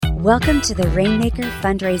Welcome to the Rainmaker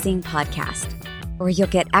Fundraising Podcast, where you'll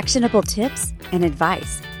get actionable tips and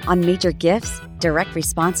advice on major gifts, direct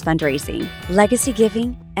response fundraising, legacy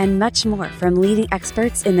giving, and much more from leading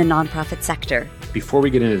experts in the nonprofit sector. Before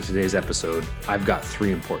we get into today's episode, I've got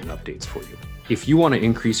 3 important updates for you. If you want to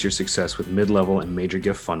increase your success with mid-level and major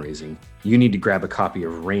gift fundraising, you need to grab a copy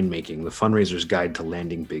of Rainmaking, the Fundraiser's Guide to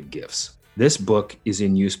Landing Big Gifts. This book is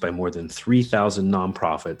in use by more than 3,000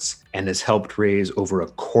 nonprofits and has helped raise over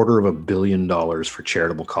 $250 million for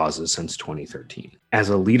charitable causes since 2013. As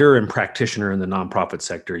a leader and practitioner in the nonprofit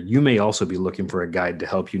sector, you may also be looking for a guide to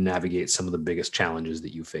help you navigate some of the biggest challenges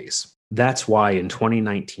that you face. That's why in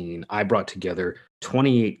 2019, I brought together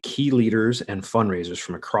 28 key leaders and fundraisers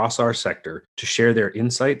from across our sector to share their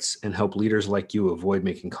insights and help leaders like you avoid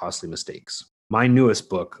making costly mistakes. My newest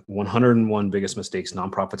book, 101 Biggest Mistakes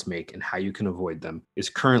Nonprofits Make and How You Can Avoid Them, is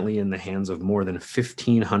currently in the hands of more than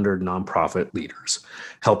 1,500 nonprofit leaders,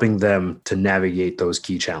 helping them to navigate those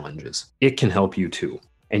key challenges. It can help you too.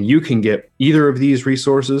 And you can get either of these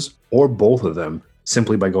resources or both of them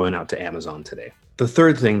simply by going out to Amazon today. The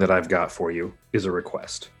third thing that I've got for you is a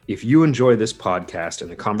request. If you enjoy this podcast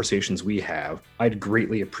and the conversations we have, I'd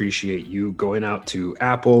greatly appreciate you going out to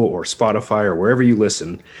Apple or Spotify or wherever you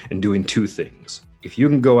listen and doing 2 things. If you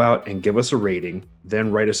can go out and give us a rating,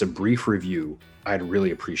 then write us a brief review, I'd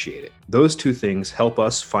really appreciate it. Those 2 things help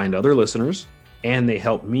us find other listeners, and they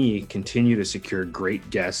help me continue to secure great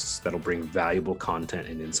guests that'll bring valuable content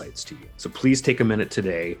and insights to you. So please take a minute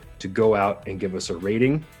today to go out and give us a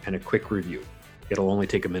rating and a quick review. It'll only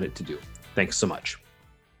take a minute to do. Thanks so much.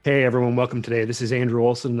 Hey everyone, welcome today. This is Andrew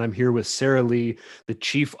Olson, and I'm here with Sarah Lee, the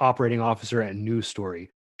Chief Operating Officer at News Story.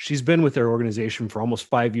 She's been with their organization for almost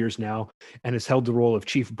 5 years now and has held the role of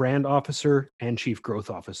Chief Brand Officer and Chief Growth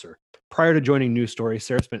Officer. Prior to joining News Story,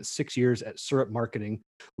 Sarah spent 6 years at Syrup Marketing,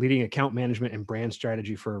 leading account management and brand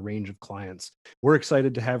strategy for a range of clients. We're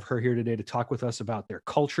excited to have her here today to talk with us about their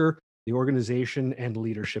culture, the organization, and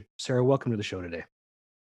leadership. Sarah, welcome to the show today.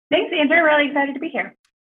 Thanks, Andrew. Really excited to be here.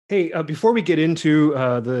 Hey, before we get into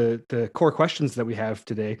the core questions that we have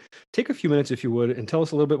today, take a few minutes, if you would, and tell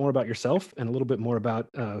us a little bit more about yourself and a little bit more about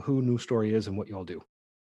who News Story is and what you all do.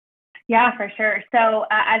 Yeah, for sure. So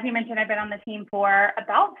as you mentioned, I've been on the team for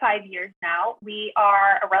about 5 years now. We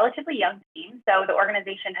are a relatively young team. So the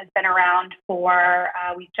organization has been around for,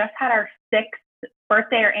 we just had our 6th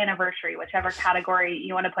birthday or anniversary, whichever category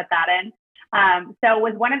you want to put that in. So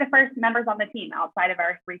was one of the first members on the team outside of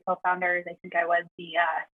our 3 co-founders. I think I was the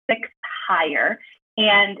 6th hire,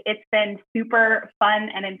 and it's been super fun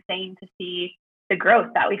and insane to see the growth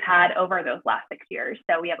that we've had over those last 6 years.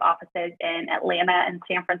 So we have offices in Atlanta and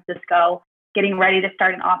San Francisco, getting ready to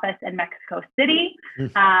start an office in Mexico City.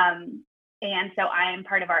 And so I am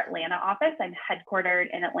part of our Atlanta office. I'm headquartered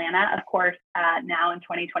in Atlanta, of course, now in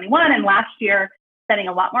 2021, and last year spending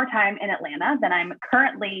a lot more time in Atlanta than I'm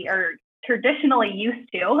currently or traditionally used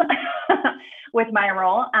to with my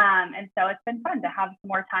role. And so it's been fun to have some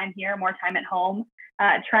more time here, more time at home,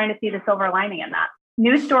 trying to see the silver lining in that.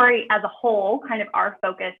 News Story as a whole, kind of our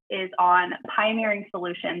focus is on pioneering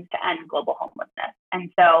solutions to end global homelessness.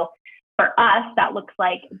 And so for us, that looks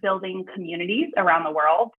like building communities around the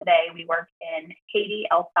world. Today, we work in Haiti,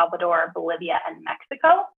 El Salvador, Bolivia, and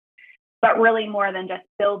Mexico. But really more than just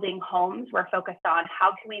building homes, we're focused on how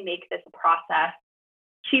can we make this process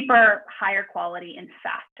cheaper, higher quality, and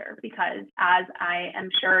faster, because as I am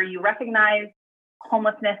sure you recognize,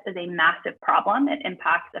 homelessness is a massive problem. It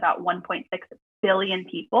impacts about 1.6 billion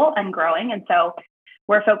people and growing. And so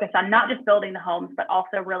we're focused on not just building the homes, but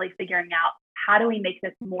also really figuring out how do we make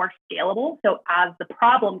this more scalable. So as the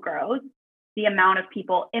problem grows, the amount of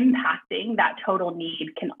people impacting that total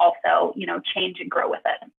need can also, change and grow with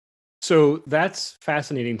it. So that's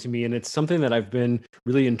fascinating to me, and it's something that I've been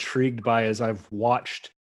really intrigued by as I've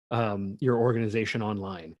watched your organization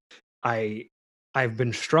online. I've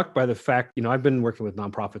been struck by the fact, I've been working with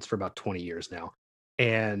nonprofits for about 20 years now,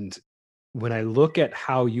 and when I look at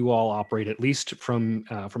how you all operate, at least from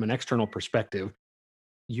an external perspective,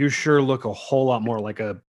 you sure look a whole lot more like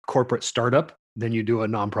a corporate startup than you do a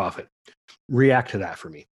nonprofit. React to that for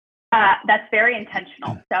me. That's very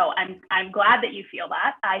intentional. So I'm glad that you feel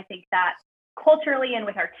that. I think that culturally and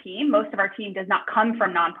with our team, most of our team does not come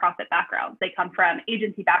from nonprofit backgrounds. They come from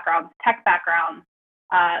agency backgrounds, tech backgrounds,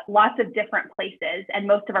 lots of different places. And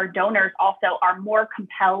most of our donors also are more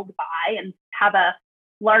compelled by and have a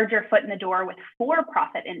larger foot in the door with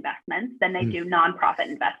for-profit investments than they do nonprofit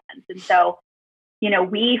investments. And so,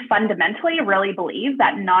 we fundamentally really believe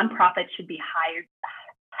that nonprofits should be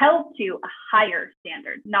held to a higher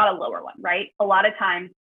standard, not a lower one, right? A lot of times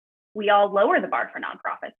we all lower the bar for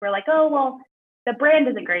nonprofits. We're like, oh, well, the brand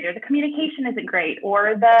isn't great, or the communication isn't great,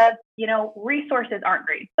 or the, resources aren't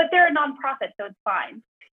great, but they're a nonprofit, so it's fine.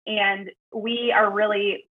 And we are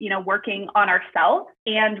really, working on ourselves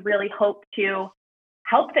and really hope to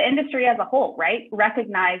help the industry as a whole, right?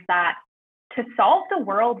 Recognize that to solve the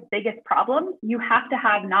world's biggest problem, you have to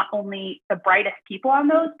have not only the brightest people on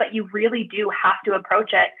those, but you really do have to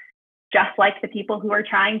approach it just like the people who are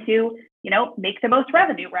trying to, make the most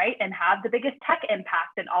revenue, right? And have the biggest tech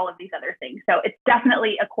impact and all of these other things. So it's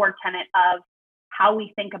definitely a core tenet of how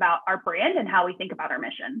we think about our brand and how we think about our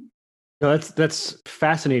mission. No, that's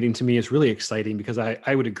fascinating to me. It's really exciting because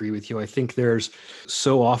I would agree with you. I think there's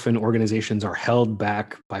so often organizations are held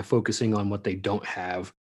back by focusing on what they don't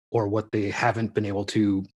have or what they haven't been able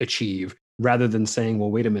to achieve, rather than saying,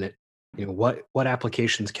 well, wait a minute, what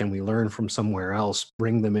applications can we learn from somewhere else,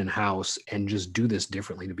 bring them in house, and just do this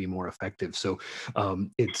differently to be more effective. So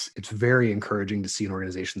it's very encouraging to see an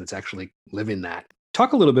organization that's actually living that.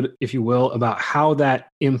 Talk a little bit, if you will, about how that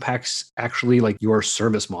impacts actually like your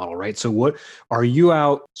service model, right? So what are you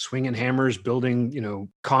out swinging hammers, building,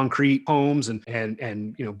 concrete homes and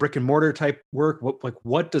brick and mortar type work?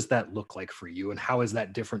 What does that look like for you? And how is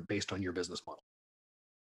that different based on your business model?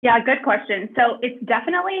 Yeah, good question. So it's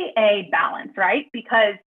definitely a balance, right?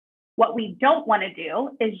 Because what we don't want to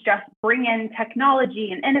do is just bring in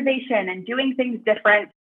technology and innovation and doing things different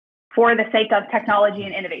for the sake of technology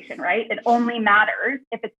and innovation, right? It only matters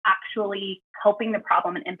if it's actually helping the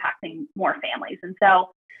problem and impacting more families. And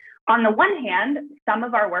so on the one hand, some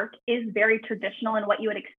of our work is very traditional in what you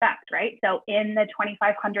would expect, right? So in the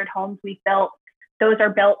 2,500 homes we built, those are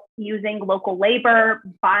built using local labor,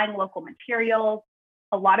 buying local materials.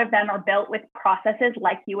 A lot of them are built with processes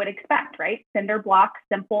like you would expect, right? Cinder block,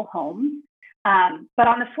 simple homes. But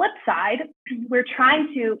on the flip side, we're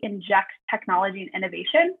trying to inject technology and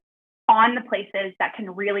innovation on the places that can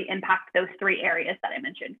really impact those three areas that I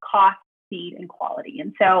mentioned: cost, speed, and quality.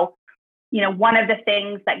 And so, one of the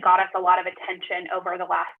things that got us a lot of attention over the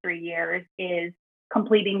last 3 years is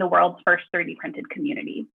completing the world's first 3D printed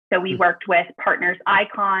community. So we worked with partners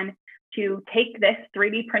Icon to take this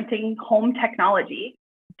 3D printing home technology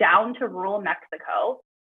down to rural Mexico,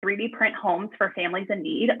 3D print homes for families in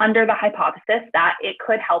need, under the hypothesis that it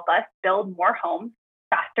could help us build more homes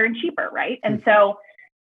faster and cheaper, right? And so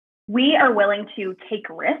we are willing to take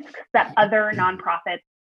risks that other nonprofits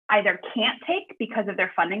either can't take because of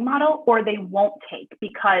their funding model, or they won't take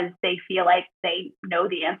because they feel like they know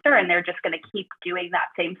the answer and they're just going to keep doing that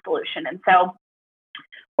same solution. And so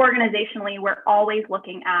organizationally, we're always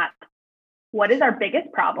looking at what is our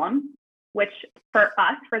biggest problem, which for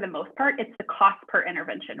us, for the most part, it's the cost per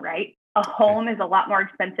intervention, right? A home is a lot more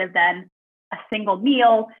expensive than a single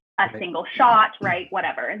meal, a single shot, right?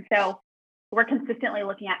 Whatever. And so we're consistently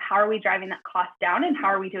looking at how are we driving that cost down and how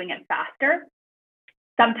are we doing it faster.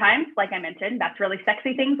 Sometimes, like I mentioned, that's really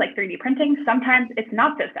sexy things like 3D printing. Sometimes it's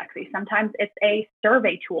not so sexy. Sometimes it's a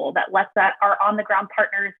survey tool that lets our on-the-ground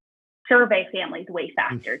partners survey families way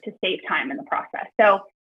faster to save time in the process. So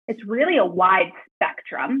it's really a wide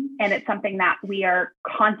spectrum, and it's something that we are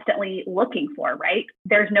constantly looking for, right?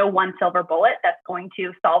 There's no one silver bullet that's going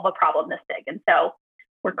to solve a problem this big. And so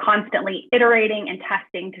we're constantly iterating and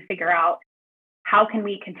testing to figure out how can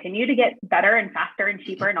we continue to get better and faster and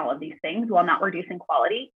cheaper in all of these things while not reducing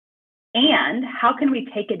quality? And how can we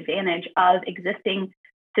take advantage of existing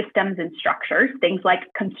systems and structures, things like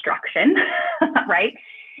construction, right?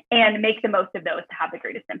 And make the most of those to have the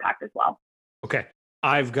greatest impact as well. Okay.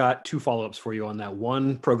 I've got 2 follow-ups for you on that.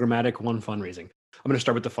 One programmatic, one fundraising. I'm going to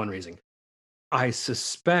start with the fundraising. I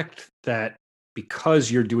suspect that because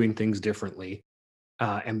you're doing things differently,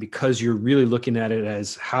 and because you're really looking at it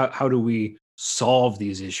as how do we solve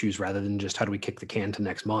these issues rather than just how do we kick the can to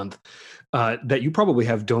next month, that you probably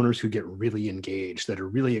have donors who get really engaged, that are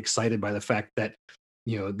really excited by the fact that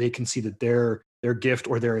they can see that their gift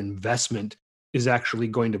or their investment is actually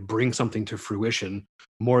going to bring something to fruition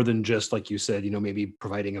more than just, like you said, maybe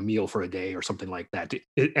providing a meal for a day or something like that.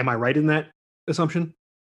 Am I right in that assumption?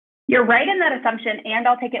 You're right in that assumption, and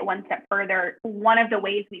I'll take it one step further. One of the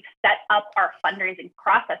ways we've set up our fundraising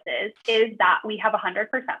processes is that we have a 100%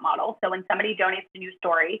 model. So when somebody donates to New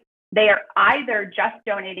Story, they are either just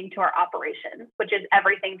donating to our operations, which is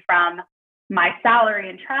everything from my salary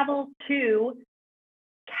and travel to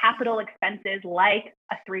capital expenses like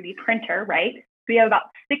a 3D printer, right? We have about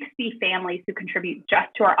 60 families who contribute just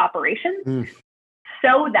to our operations.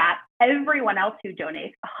 So that everyone else who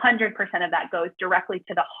donates, 100% of that goes directly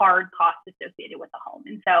to the hard costs associated with the home.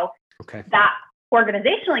 And so that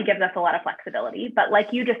organizationally gives us a lot of flexibility. But like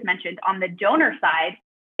you just mentioned, on the donor side,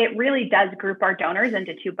 it really does group our donors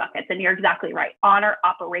into two buckets. And you're exactly right. On our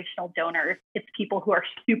operational donors, it's people who are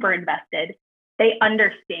super invested. They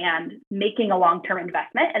understand making a long-term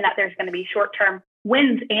investment and that there's going to be short-term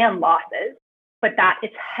wins and losses, but that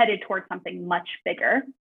it's headed towards something much bigger.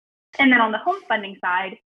 And then on the home funding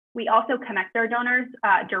side, we also connect our donors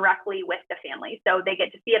directly with the family. So they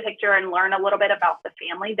get to see a picture and learn a little bit about the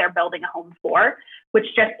family they're building a home for, which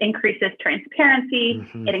just increases transparency.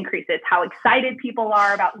 Mm-hmm. It increases how excited people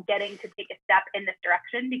are about getting to take a step in this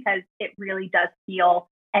direction, because it really does feel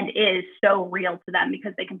and is so real to them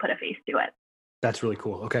because they can put a face to it. That's really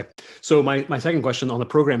cool. Okay. So my second question on the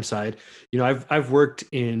program side, I've worked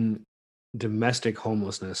in domestic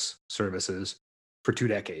homelessness services for 2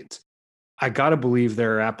 decades. I got to believe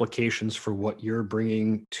there are applications for what you're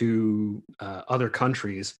bringing to other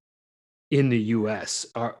countries in the U.S.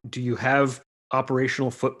 Do you have operational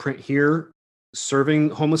footprint here serving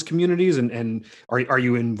homeless communities? And are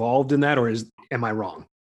you involved in that, or am I wrong?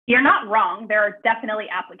 You're not wrong. There are definitely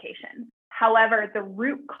applications. However, the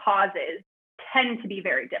root causes tend to be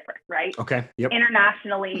very different, right? Okay. Yep.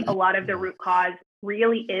 Internationally, a lot of the root cause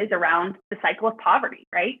really is around the cycle of poverty,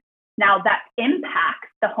 right? Now that impacts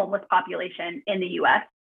the homeless population in the US,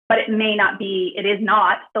 but it is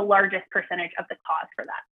not the largest percentage of the cause for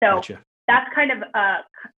that. So Gotcha. That's kind of a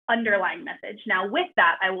underlying message. Now with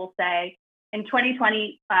that, I will say in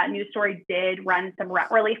 2020, News Story did run some rent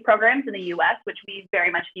relief programs in the US, which we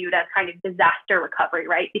very much viewed as kind of disaster recovery,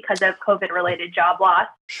 right? Because of COVID-related job loss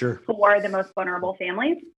for the most vulnerable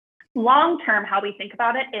families. Long-term, how we think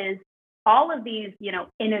about it is all of these,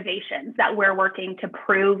 innovations that we're working to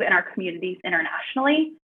prove in our communities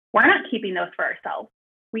internationally, we're not keeping those for ourselves.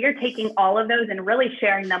 We are taking all of those and really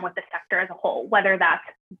sharing them with the sector as a whole, whether that's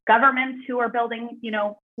governments who are building,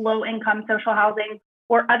 low-income social housing,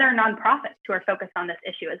 or other nonprofits who are focused on this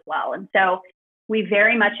issue as well. And so we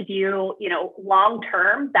very much view,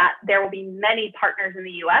 long-term that there will be many partners in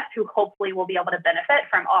the US who hopefully will be able to benefit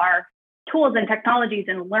from our tools and technologies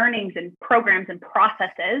and learnings and programs and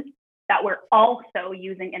processes that we're also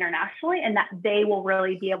using internationally, and that they will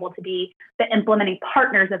really be able to be the implementing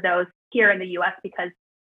partners of those here in the US, because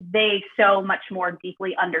they so much more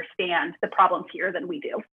deeply understand the problems here than we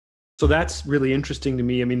do. So that's really interesting to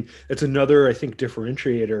me. I mean, it's another, I think,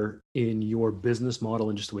 differentiator in your business model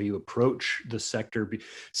and just the way you approach the sector,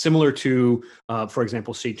 similar to, for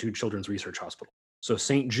example, St. Jude Children's Research Hospital. So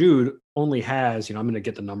St. Jude only has, I'm going to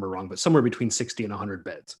get the number wrong, but somewhere between 60 and 100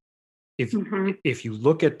 beds. If you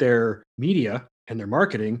look at their media and their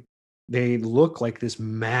marketing, they look like this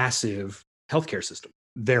massive healthcare system.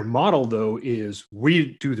 Their model, though, is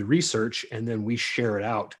we do the research and then we share it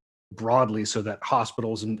out broadly so that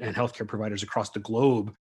hospitals and healthcare providers across the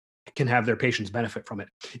globe can have their patients benefit from it.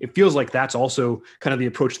 It feels like that's also kind of the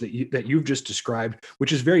approach that you've just described,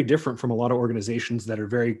 which is very different from a lot of organizations that are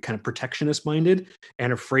very kind of protectionist minded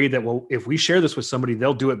and afraid that, well, if we share this with somebody,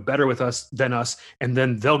 they'll do it better with us, and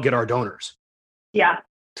then they'll get our donors. Yeah.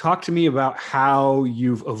 Talk to me about how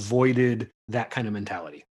you've avoided that kind of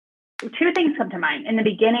mentality. 2 things come to mind. In the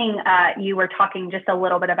beginning, you were talking just a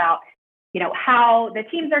little bit about how the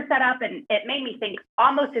teams are set up. And it made me think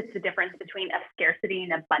almost it's the difference between a scarcity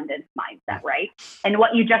and abundance mindset, right? And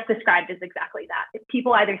what you just described is exactly that. If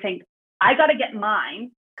people either think, I got to get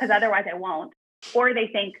mine because otherwise I won't, or they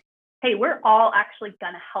think, hey, we're all actually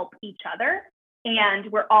going to help each other and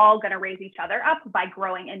we're all going to raise each other up by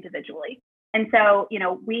growing individually. And so,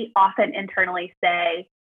 we often internally say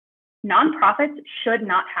nonprofits should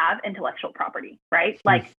not have intellectual property, right?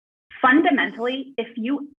 Like, fundamentally, if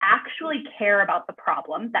you actually care about the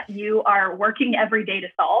problem that you are working every day to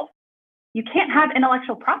solve, you can't have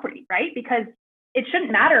intellectual property, right? Because it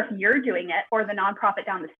shouldn't matter if you're doing it or the nonprofit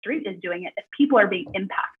down the street is doing it if people are being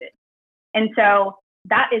impacted. And so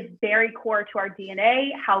that is very core to our DNA,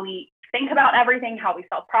 how we think about everything, how we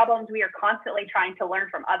solve problems. We are constantly trying to learn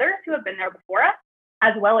from others who have been there before us,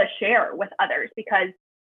 as well as share with others, because,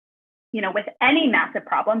 with any massive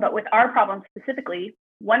problem, but with our problem specifically,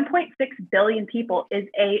 1.6 billion people is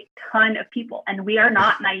a ton of people. And we are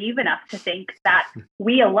not naive enough to think that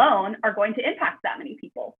we alone are going to impact that many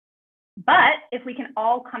people. But if we can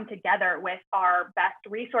all come together with our best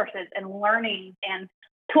resources and learning and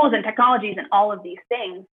tools and technologies and all of these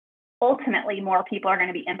things, ultimately more people are going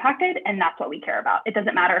to be impacted. And that's what we care about. It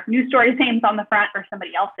doesn't matter if News Story's name's on the front or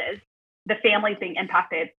somebody else's. The families being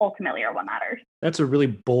impacted ultimately are what matters. That's a really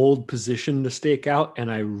bold position to stake out,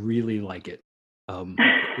 and I really like it.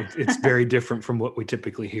 It's very different from what we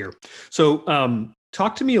typically hear. So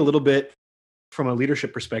talk to me a little bit from a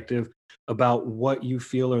leadership perspective about what you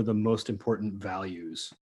feel are the most important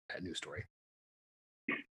values at News Story.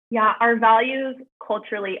 Yeah, our values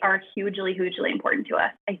culturally are hugely, hugely important to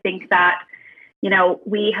us. I think that,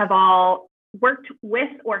 we have all worked with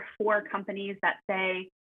or for companies that say,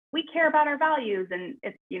 we care about our values. And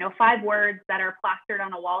it's, 5 words that are plastered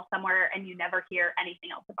on a wall somewhere and you never hear anything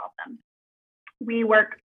else about them. We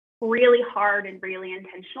work really hard and really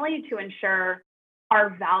intentionally to ensure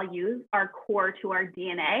our values are core to our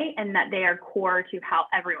DNA and that they are core to how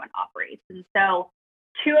everyone operates. And so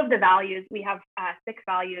 2 of the values, we have 6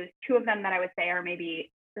 values, 2 of them that I would say are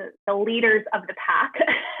maybe the leaders of the pack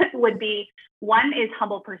would be, one is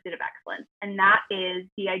humble pursuit of excellence. And that is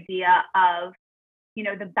the idea of,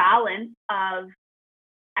 the balance of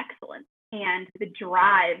excellence and the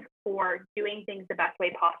drive for doing things the best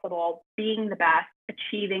way possible, being the best,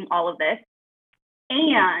 achieving all of this,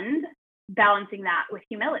 and balancing that with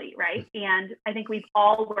humility, right? And I think we've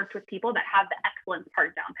all worked with people that have the excellence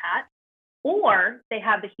part down pat, or they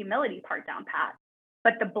have the humility part down pat.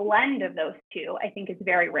 But the blend of those 2, I think, is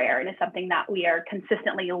very rare and is something that we are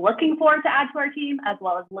consistently looking for to add to our team, as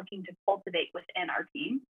well as looking to cultivate within our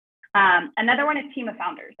team. Another one is team of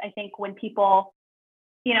founders. I think when people,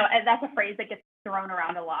 that's a phrase that gets thrown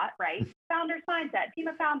around a lot, right? Founders mindset, team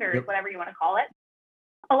of founders, Yep. whatever you want to call it.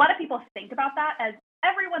 A lot of people think about that as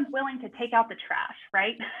everyone's willing to take out the trash,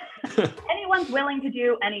 right? Anyone's willing to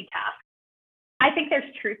do any task. I think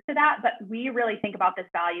there's truth to that, but we really think about this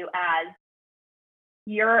value as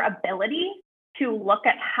your ability to look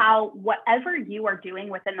at how whatever you are doing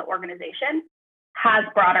within the organization has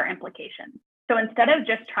broader implications. So instead of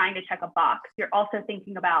just trying to check a box, you're also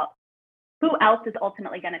thinking about who else is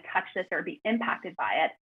ultimately going to touch this or be impacted by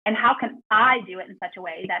it, and how can I do it in such a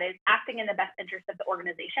way that is acting in the best interest of the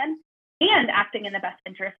organization and acting in the best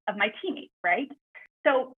interest of my teammates, right?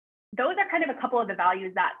 So those are kind of a couple of the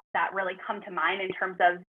values that really come to mind in terms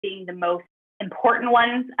of being the most important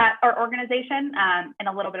ones at our organization, and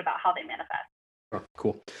a little bit about how they manifest. Oh,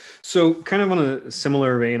 cool. So kind of on a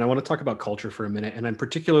similar vein, I want to talk about culture for a minute. And I'm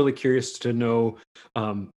particularly curious to know,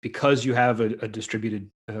 because you have a distributed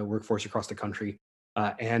workforce across the country,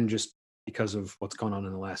 and just because of what's gone on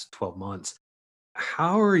in the last 12 months,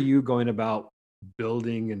 how are you going about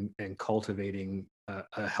building and cultivating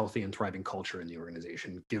a healthy and thriving culture in the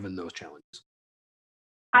organization, given those challenges?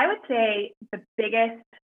 I would say the biggest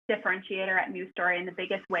differentiator at New Story and the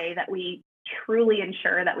biggest way that we truly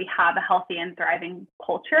ensure that we have a healthy and thriving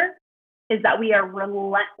culture is that we are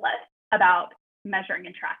relentless about measuring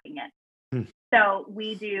and tracking it. Hmm. So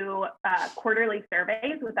we do quarterly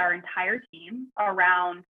surveys with our entire team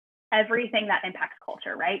around everything that impacts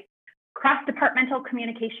culture, right? Cross-departmental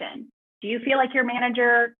communication. Do you feel like your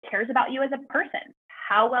manager cares about you as a person?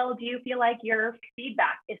 How well do you feel like your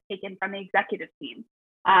feedback is taken from the executive team?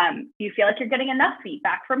 Do you feel like you're getting enough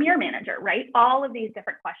feedback from your manager, right? All of these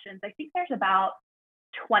different questions. I think there's about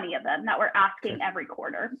 20 of them that we're asking every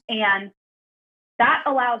quarter. And that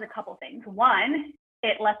allows a couple things. One,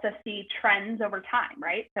 it lets us see trends over time,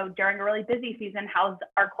 right? So during a really busy season, how's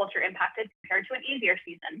our culture impacted compared to an easier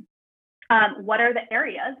season? What are the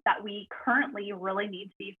areas that we currently really need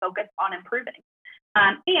to be focused on improving?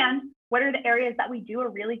 And what are the areas that we do a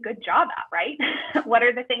really good job at, right? What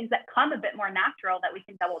are the things that come a bit more natural that we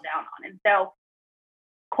can double down on? And so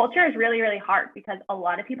culture is really, really hard because a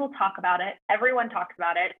lot of people talk about it. Everyone talks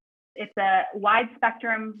about it. It's a wide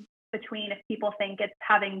spectrum between if people think it's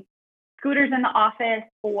having scooters in the office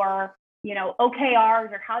or,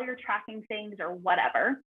 OKRs or how you're tracking things or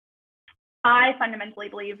whatever. I fundamentally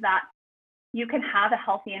believe that you can have a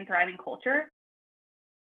healthy and thriving culture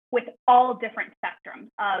with all different spectrums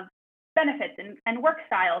of benefits and work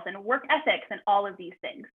styles and work ethics and all of these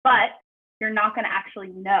things. But you're not going to actually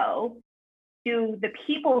know, do the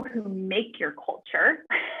people who make your culture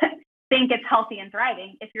think it's healthy and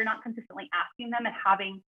thriving if you're not consistently asking them and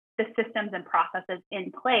having the systems and processes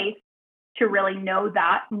in place to really know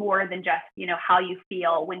that more than just, how you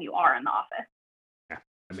feel when you are in the office. Yeah,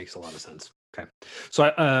 that makes a lot of sense. Okay.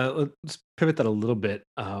 So let's pivot that a little bit.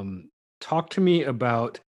 Talk to me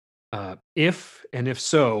about if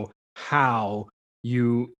so, how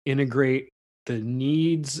you integrate the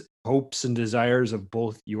needs, hopes, and desires of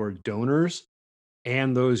both your donors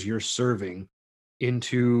and those you're serving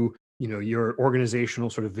into your organizational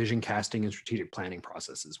sort of vision casting and strategic planning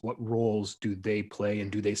processes. What roles do they play, and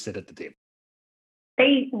do they sit at the table?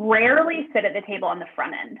 They rarely sit at the table on the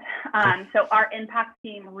front end. So our impact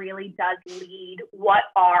team really does lead what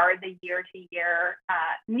are the year-to-year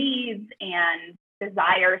needs and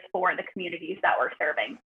desires for the communities that we're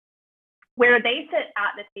serving. Where they sit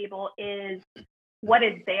at the table is what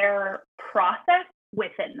is their process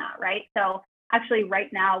within that, right? So actually right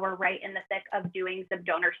now we're right in the thick of doing some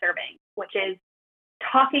donor surveying, which is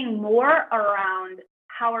talking more around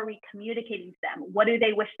how are we communicating to them? What do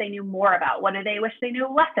they wish they knew more about? What do they wish they knew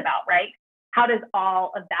less about, right? How does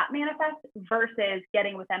all of that manifest versus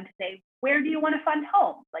getting with them to say, where do you want to fund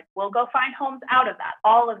homes? Like, we'll go find homes out of that.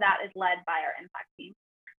 All of that is led by our impact team.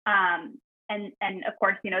 And of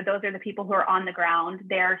course, those are the people who are on the ground.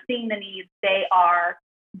 They're seeing the needs. They are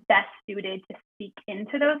best suited to speak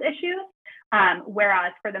into those issues.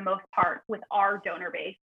 Whereas for the most part, with our donor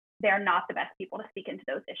base, they're not the best people to speak into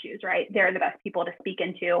those issues, right? They're the best people to speak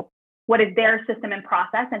into what is their system and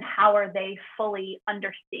process and how are they fully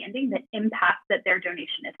understanding the impact that their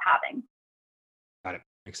donation is having. Got it.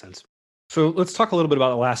 Makes sense. So let's talk a little bit about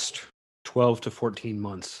the last 12 to 14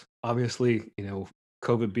 months. Obviously,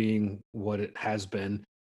 COVID being what it has been,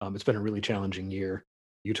 it's been a really challenging year.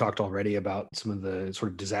 You talked already about some of the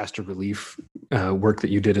sort of disaster relief work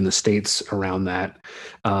that you did in the States around that.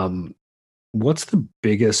 What's the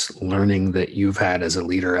biggest learning that you've had as a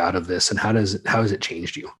leader out of this, and how has it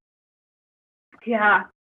changed you? Yeah,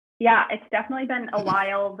 it's definitely been a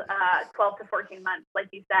wild 12 to 14 months, like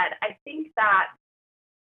you said. I think that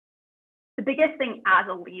the biggest thing as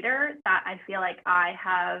a leader that I feel like I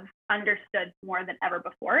have understood more than ever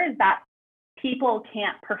before is that people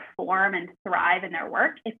can't perform and thrive in their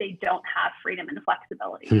work if they don't have freedom and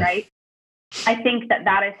flexibility, right? I think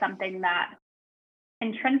that is something that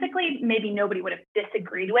intrinsically maybe nobody would have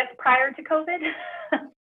disagreed with prior to COVID.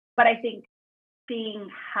 But I think seeing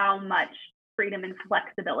how much freedom and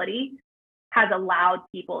flexibility has allowed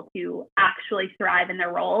people to actually thrive in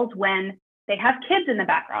their roles when they have kids in the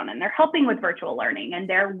background and they're helping with virtual learning and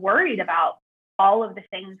they're worried about all of the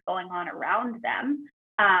things going on around them.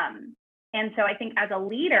 And so I think as a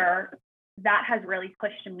leader, that has really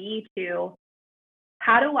pushed me to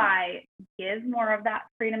how do I give more of that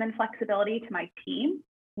freedom and flexibility to my team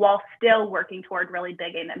while still working toward really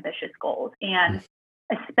big and ambitious goals. And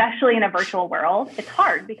especially in a virtual world, it's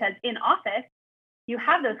hard because in office, you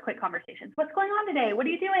have those quick conversations. What's going on today? What are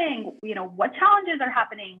you doing? What challenges are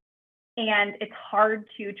happening? And it's hard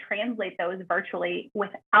to translate those virtually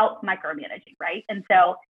without micromanaging, right? And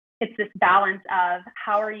so it's this balance of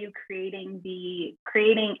how are you creating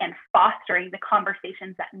and fostering the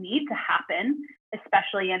conversations that need to happen,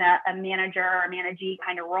 especially in a manager or managee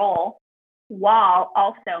kind of role, while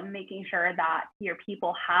also making sure that your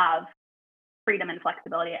people have freedom and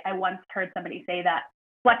flexibility. I once heard somebody say that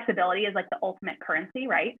flexibility is like the ultimate currency,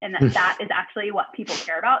 right? And that is actually what people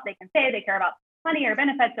care about. They can say they care about money or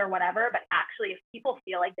benefits or whatever, but actually if people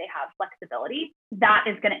feel like they have flexibility, that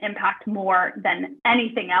is going to impact more than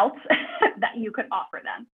anything else that you could offer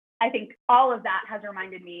them. I think all of that has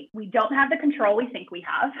reminded me we don't have the control we think we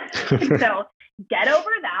have. So get over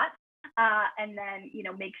that and then,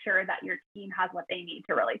 make sure that your team has what they need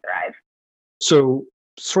to really thrive. So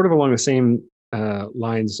sort of along the same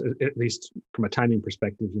lines, at least from a timing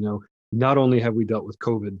perspective, not only have we dealt with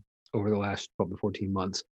COVID over the last 12 to 14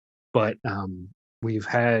 months, but we've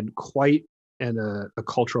had quite a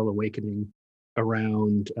cultural awakening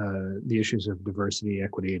around the issues of diversity,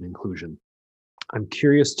 equity, and inclusion. I'm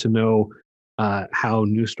curious to know how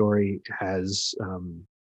New Story has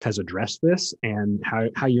addressed this and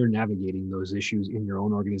how you're navigating those issues in your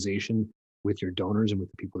own organization with your donors and with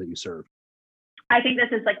the people that you serve. I think this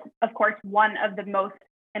is, of course, one of the most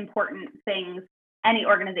important things any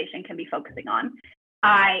organization can be focusing on.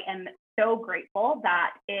 I am so grateful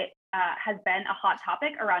that it has been a hot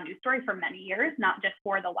topic around New Story for many years, not just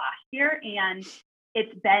for the last year. And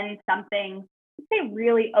it's been something, I'd say,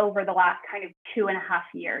 really over the last kind of 2.5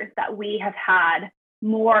 years that we have had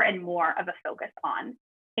more and more of a focus on.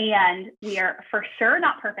 And we are for sure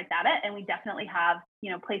not perfect at it. And we definitely have,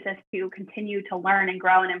 places to continue to learn and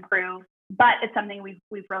grow and improve. But it's something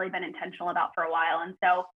we've really been intentional about for a while. And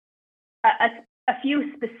so a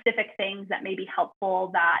few specific things that may be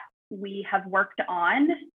helpful that we have worked on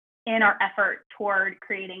in our effort toward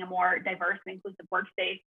creating a more diverse and inclusive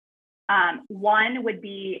workspace. One would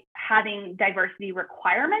be having diversity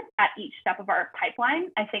requirements at each step of our pipeline.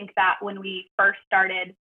 I think that when we first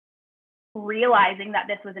started realizing that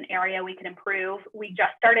this was an area we could improve, we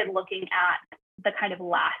just started looking at the kind of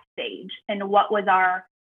last stage and what was our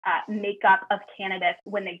makeup of candidates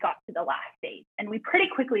when they got to the last stage. And we pretty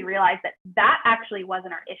quickly realized that actually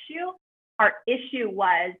wasn't our issue. Our issue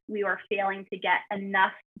was we were failing to get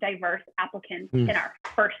enough diverse applicants in our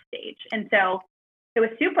first stage. And so it was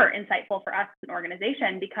super insightful for us as an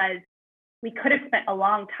organization because we could have spent a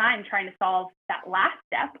long time trying to solve that last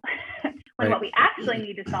step when what we actually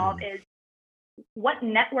need to solve is what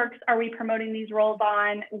networks are we promoting these roles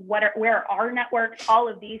on? Where are our networks? All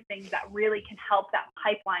of these things that really can help that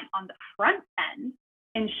pipeline on the front end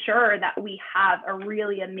ensure that we have a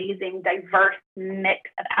really amazing, diverse mix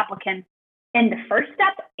of applicants in the first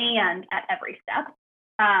step and at every step.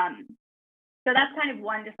 So that's kind of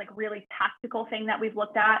one just like really tactical thing that we've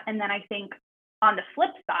looked at. And then I think on the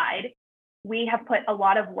flip side, we have put a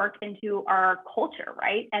lot of work into our culture,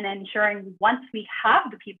 right? And ensuring once we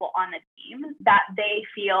have the people on the team that they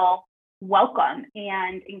feel welcome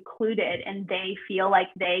and included and they feel like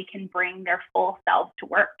they can bring their full selves to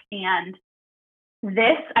work. And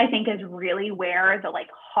this, I think, is really where the like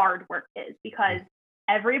hard work is, because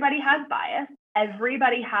everybody has bias.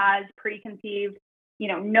 Everybody has preconceived,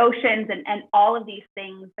 notions and all of these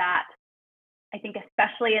things that I think,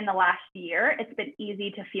 especially in the last year, it's been easy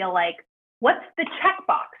to feel like, what's the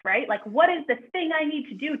checkbox, right? Like, what is the thing I need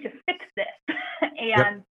to do to fix this?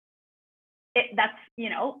 And that's,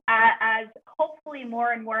 as hopefully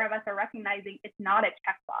more and more of us are recognizing, it's not a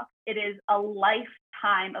checkbox. It is a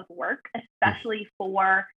lifetime of work, especially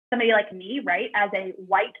for somebody like me, right? As a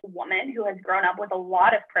white woman who has grown up with a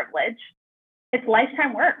lot of privilege, it's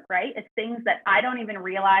lifetime work, right? It's things that I don't even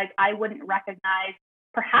realize, I wouldn't recognize.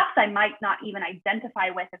 Perhaps I might not even identify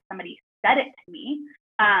with if somebody said it to me,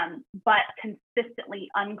 but consistently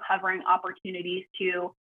uncovering opportunities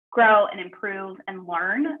to grow and improve and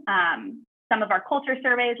learn. Some of our culture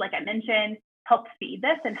surveys, like I mentioned, help feed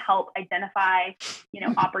this and help identify,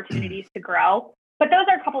 opportunities to grow. But those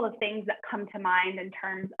are a couple of things that come to mind in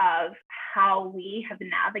terms of how we have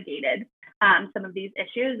navigated some of these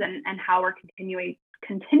issues and how we're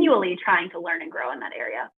continually trying to learn and grow in that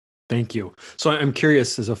area. Thank you. So I'm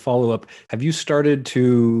curious, as a follow-up, have you started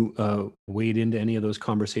to wade into any of those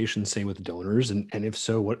conversations, say with donors? And if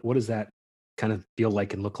so, what does that kind of feel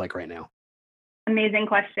like and look like right now? Amazing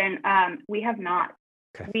question. We have not.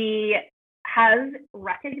 Okay. We have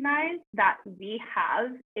recognized that we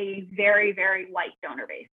have a very, very white donor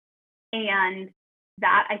base. And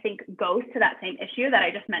that, I think, goes to that same issue that I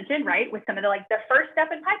just mentioned, right? With some of the first step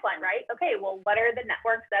in pipeline, right? Okay, well, what are the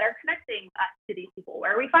networks that are connecting us to these people?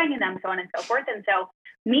 Where are we finding them? So on and so forth. And so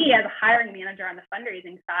me as a hiring manager on the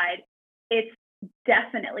fundraising side, it's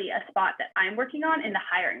definitely a spot that I'm working on in the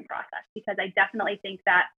hiring process, because I definitely think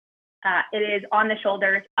that it is on the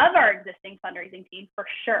shoulders of our existing fundraising team for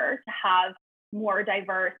sure to have more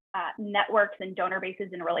diverse networks and donor bases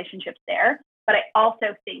and relationships there. But I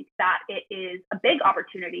also think that it is a big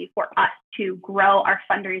opportunity for us to grow our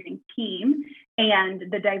fundraising team and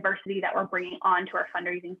the diversity that we're bringing onto our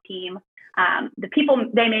fundraising team, the people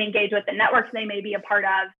they may engage with, the networks they may be a part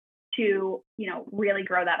of, to really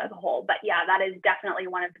grow that as a whole. But yeah, that is definitely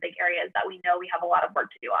one of the big areas that we know we have a lot of work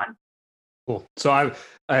to do on. Cool. So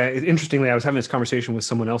interestingly, I was having this conversation with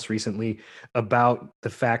someone else recently about the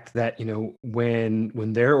fact that, when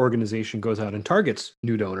their organization goes out and targets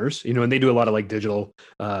new donors, and they do a lot of digital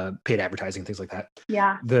paid advertising, things like that.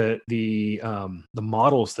 Yeah. The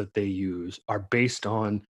models that they use are based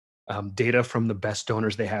on data from the best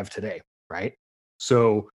donors they have today, right?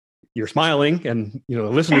 So you're smiling, and the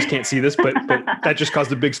listeners can't see this, but that just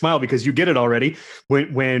caused a big smile because you get it already.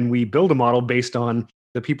 When we build a model based on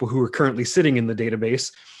the people who are currently sitting in the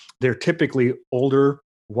database, they're typically older,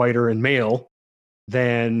 whiter, and male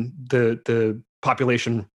than the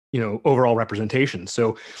population, overall representation.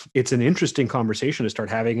 So it's an interesting conversation to start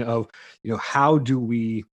having of, how do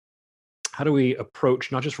we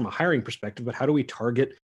approach, not just from a hiring perspective, but how do we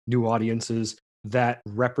target new audiences that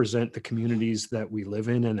represent the communities that we live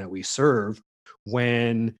in and that we serve,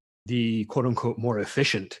 when the quote unquote more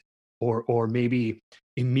efficient or maybe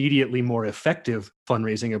immediately more effective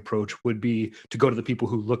fundraising approach would be to go to the people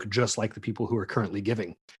who look just like the people who are currently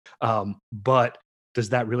giving. But does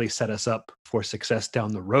that really set us up for success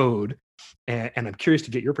down the road? And I'm curious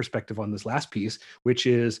to get your perspective on this last piece, which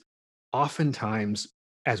is oftentimes,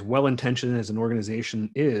 as well-intentioned as an organization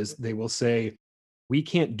is, they will say, we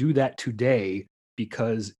can't do that today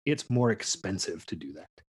because it's more expensive to do that.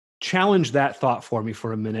 Challenge that thought for me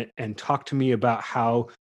for a minute and talk to me about how,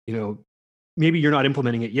 maybe you're not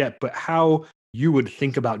implementing it yet, but how you would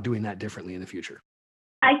think about doing that differently in the future.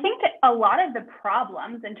 I think that a lot of the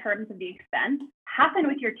problems in terms of the expense happen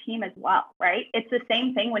with your team as well, right? It's the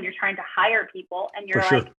same thing when you're trying to hire people and you're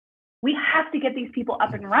we have to get these people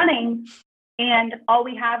up and running, and all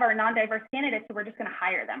we have are non-diverse candidates, so we're just going to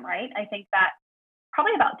hire them, right? I think that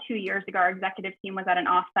probably about 2 years ago, our executive team was at an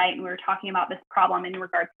offsite and we were talking about this problem in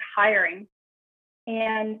regards to hiring.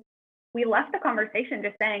 And we left the conversation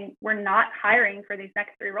just saying, we're not hiring for these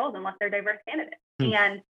next 3 roles unless they're diverse candidates.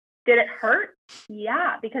 And did it hurt?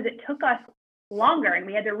 Yeah, because it took us longer and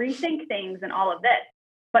we had to rethink things and all of this.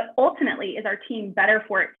 But ultimately, is our team better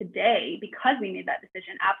for it today because we made that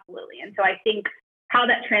decision? Absolutely. And so I think how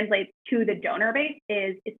that translates to the donor base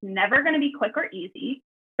is it's never going to be quick or easy,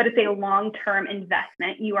 but it's a long-term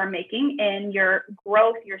investment you are making in your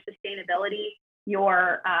growth, your sustainability,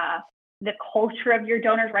 your the culture of your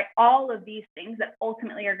donors, right? All of these things that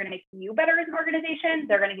ultimately are going to make you better as an organization.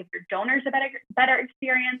 They're going to give your donors a better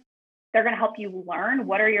experience. They're going to help you learn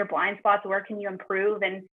what are your blind spots, where can you improve,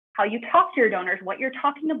 and how you talk to your donors, what you're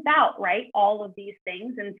talking about, right? All of these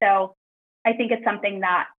things. And so I think it's something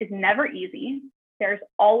that is never easy. There's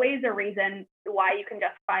always a reason why you can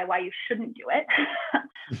justify why you shouldn't do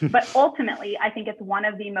it. But ultimately, I think it's one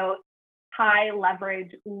of the most high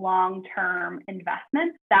leverage, long-term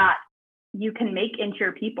investments that you can make into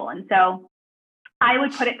your people. And so I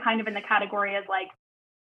would put it kind of in the category as like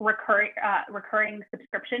recurring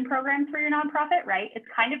subscription programs for your nonprofit, right? It's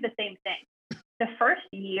kind of the same thing. The first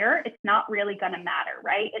year, it's not really going to matter,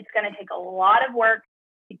 right? It's going to take a lot of work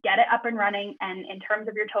to get it up and running. And in terms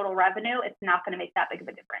of your total revenue, it's not going to make that big of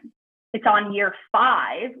a difference. It's on year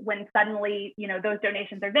 5 when suddenly, those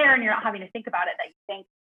donations are there and you're not having to think about it, that you think,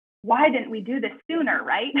 why didn't we do this sooner,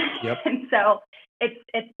 right? Yep. And so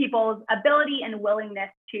it's people's ability and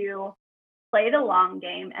willingness to play the long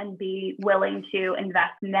game and be willing to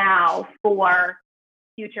invest now for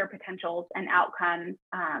future potentials and outcomes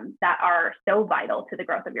that are so vital to the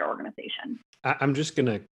growth of your organization. I'm just going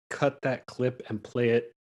to cut that clip and play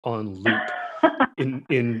it on loop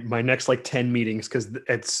in my next 10 meetings, because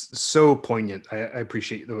it's so poignant. I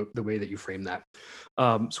appreciate the way that you frame that.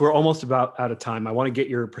 So we're almost about out of time. I want to get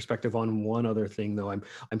your perspective on one other thing, though. I'm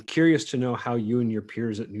curious to know how you and your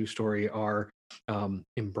peers at New Story are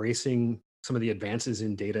embracing some of the advances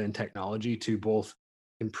in data and technology to both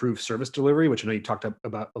improve service delivery, which I know you talked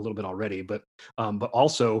about a little bit already, but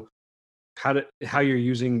also how you're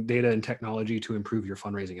using data and technology to improve your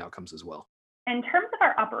fundraising outcomes as well. In terms of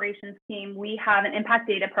our operations team, we have an impact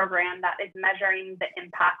data program that is measuring the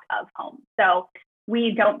impact of home. So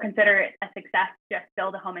we don't consider it a success, just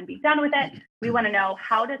build a home and be done with it. We want to know,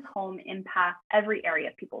 how does home impact every area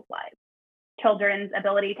of people's lives? Children's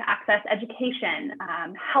ability to access education,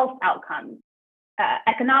 health outcomes,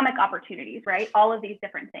 economic opportunities, right? All of these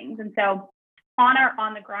different things. And so on our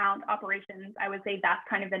on-the-ground operations, I would say that's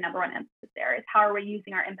kind of the number one emphasis there, is how are we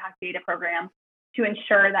using our impact data program to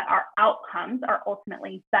ensure that our outcomes are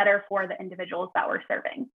ultimately better for the individuals that we're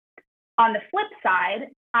serving. On the flip side,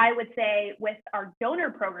 I would say with our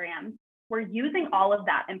donor program, we're using all of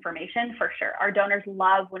that information for sure. Our donors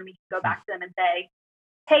love when we can go back to them and say,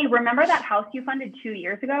 hey, remember that house you funded 2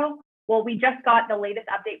 years ago? Well, we just got the latest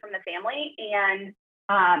update from the family, and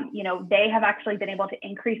they have actually been able to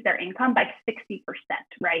increase their income by 60%,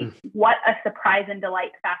 right? What a surprise and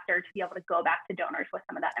delight factor to be able to go back to donors with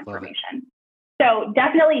some of that information. So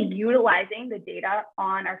definitely utilizing the data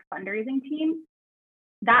on our fundraising team.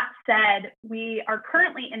 That said, we are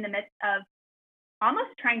currently in the midst of almost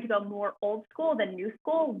trying to go more old school than new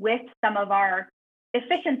school with some of our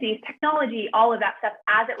efficiencies, technology, all of that stuff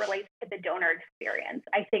as it relates to the donor experience.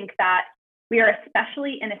 I think that we are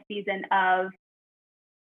especially in a season of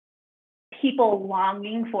people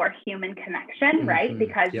longing for human connection, right?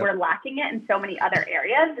 Because we're lacking it in so many other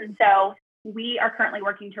areas. And so we are currently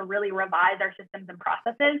working to really revise our systems and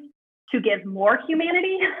processes to give more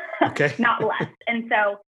humanity, not less. And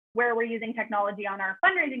so where we're using technology on our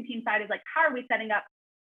fundraising team side is like, how are we setting up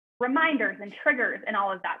reminders and triggers and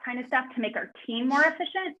all of that kind of stuff to make our team more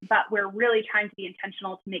efficient? But we're really trying to be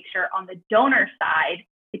intentional to make sure on the donor side,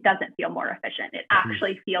 it doesn't feel more efficient. It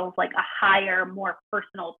actually feels like a higher, more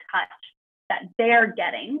personal touch that they're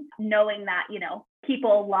getting, knowing that,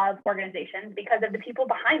 people love organizations because of the people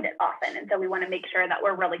behind it often. And so we want to make sure that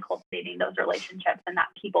we're really cultivating those relationships and that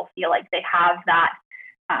people feel like they have that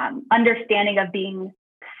understanding of being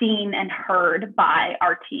seen and heard by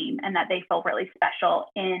our team, and that they feel really special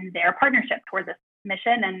in their partnership towards this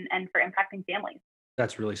mission and for impacting families.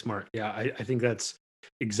 That's really smart. Yeah, I think that's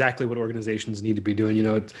exactly what organizations need to be doing.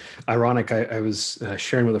 It's ironic. I was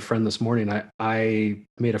sharing with a friend this morning. I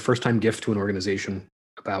made a first-time gift to an organization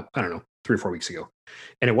about, 3 or 4 weeks ago.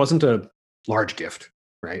 And it wasn't a large gift,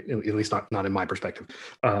 right? At least not in my perspective.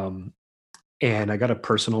 And I got a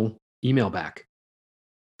personal email back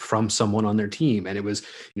from someone on their team. And it was,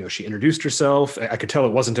 she introduced herself. I could tell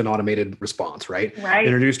it wasn't an automated response, right?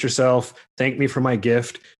 Introduced herself, thanked me for my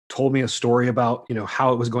gift, told me a story about,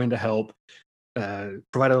 how it was going to help,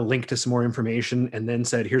 provided a link to some more information, and then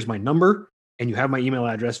said, here's my number and you have my email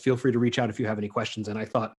address. Feel free to reach out if you have any questions. And I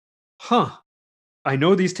thought, I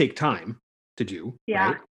know these take time to do,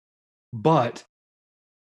 right? But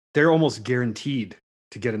they're almost guaranteed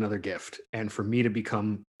to get another gift, and for me to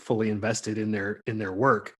become fully invested in their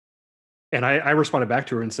work. And I responded back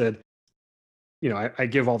to her and said, I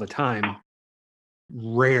give all the time,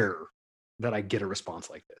 rare that I get a response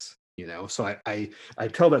like this. So I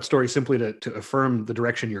tell that story simply to affirm the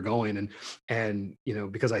direction you're going, and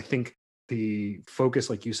because I think the focus,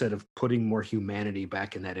 like you said, of putting more humanity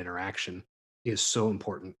back in that interaction is so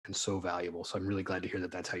important and so valuable. So I'm really glad to hear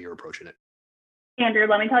that that's how you're approaching it. Andrew,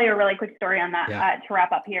 let me tell you a really quick story on that. Yeah. To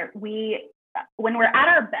wrap up here. When we're at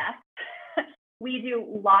our best, we do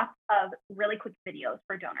lots of really quick videos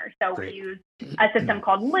for donors. So Great. We use a system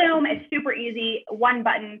called Loom. It's super easy, one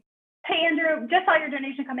button. Hey, Andrew, just saw your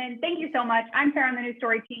donation come in. Thank you so much. I'm Sarah on the News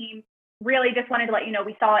Story team. Really just wanted to let you know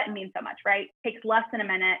we saw it and means so much, right? Takes less than a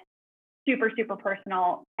minute, super, super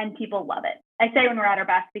personal, and people love it. I say when we're at our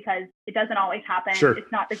best because it doesn't always happen. Sure.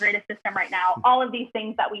 It's not the greatest system right now. All of these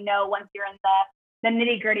things that we know once you're in the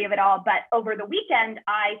nitty gritty of it all. But over the weekend,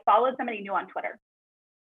 I followed somebody new on Twitter,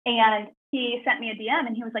 and he sent me a DM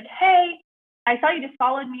and he was like, hey, I saw you just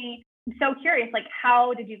followed me. I'm so curious, like,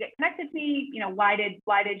 how did you get connected to me? Why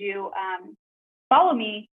did you follow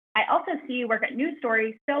me? I also see you work at News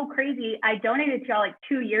Story. So crazy. I donated to y'all like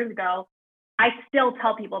 2 years ago. I still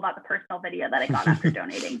tell people about the personal video that I got after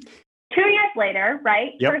donating. 2 years later,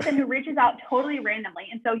 right? Yep. Person who reaches out totally randomly.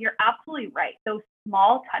 And so you're absolutely right. Those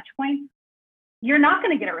small touch points, you're not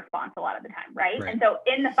going to get a response a lot of the time, right? And so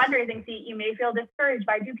in the fundraising seat, you may feel discouraged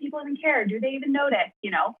by, do people even care? Do they even notice?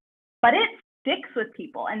 But it sticks with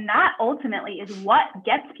people. And that ultimately is what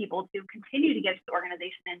gets people to continue to get to the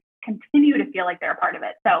organization and continue to feel like they're a part of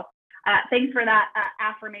it. So thanks for that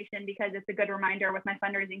affirmation, because it's a good reminder with my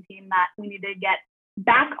fundraising team that we need to get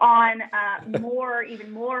back on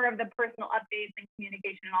even more of the personal updates and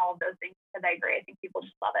communication and all of those things, because I agree. I think people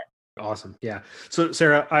just love it. Awesome. Yeah. So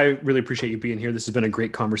Sarah, I really appreciate you being here. This has been a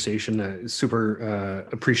great conversation. Super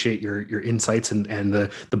appreciate your insights and the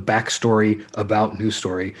backstory about News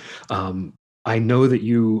Story. I know that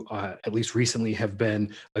you, at least recently, have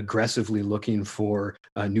been aggressively looking for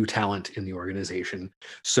new talent in the organization.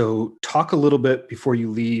 So talk a little bit before you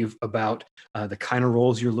leave about the kind of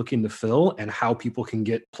roles you're looking to fill and how people can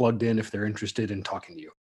get plugged in if they're interested in talking to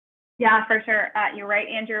you. Yeah, for sure. You're right,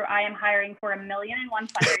 Andrew. I am hiring for 1,000,001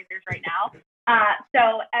 fundraisers right now.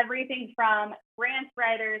 So everything from grant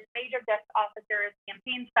writers, major gift officers,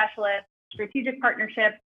 campaign specialists, strategic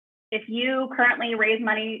partnerships. If you currently raise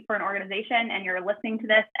money for an organization and you're listening to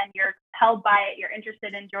this and you're held by it, you're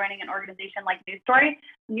interested in joining an organization like News Story,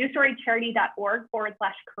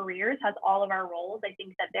 newsstorycharity.org/careers has all of our roles. I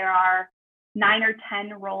think that there are 9 or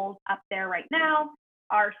 10 roles up there right now.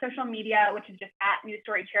 Our social media, which is just at News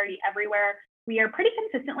Story Charity everywhere, we are pretty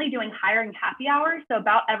consistently doing hiring happy hours. So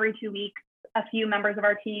about every 2 weeks, a few members of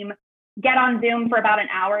our team get on Zoom for about an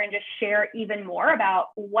hour and just share even more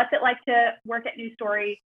about what's it like to work at News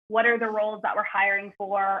Story, what are the roles that we're hiring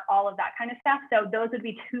for, all of that kind of stuff. So those would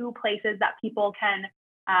be 2 places that people can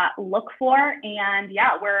look for. And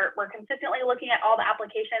yeah, we're consistently looking at all the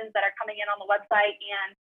applications that are coming in on the website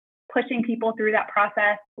and pushing people through that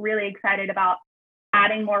process. Really excited about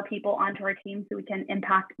adding more people onto our team so we can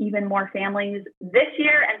impact even more families this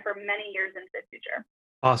year and for many years into the future.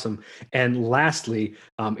 Awesome. And lastly,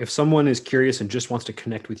 if someone is curious and just wants to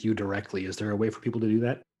connect with you directly, is there a way for people to do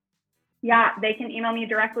that? Yeah, they can email me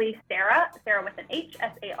directly, Sarah with an H,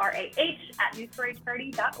 SARAH,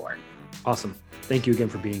 @newsstorycharity.org. Awesome. Thank you again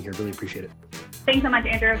for being here. Really appreciate it. Thanks so much,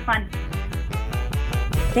 Andrew. It was fun.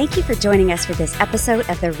 Thank you for joining us for this episode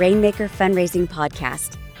of the Rainmaker Fundraising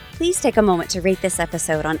Podcast. Please take a moment to rate this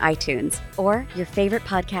episode on iTunes or your favorite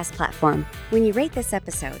podcast platform. When you rate this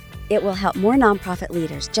episode, it will help more nonprofit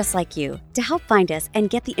leaders just like you to help find us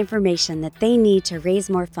and get the information that they need to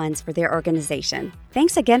raise more funds for their organization.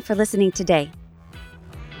 Thanks again for listening today.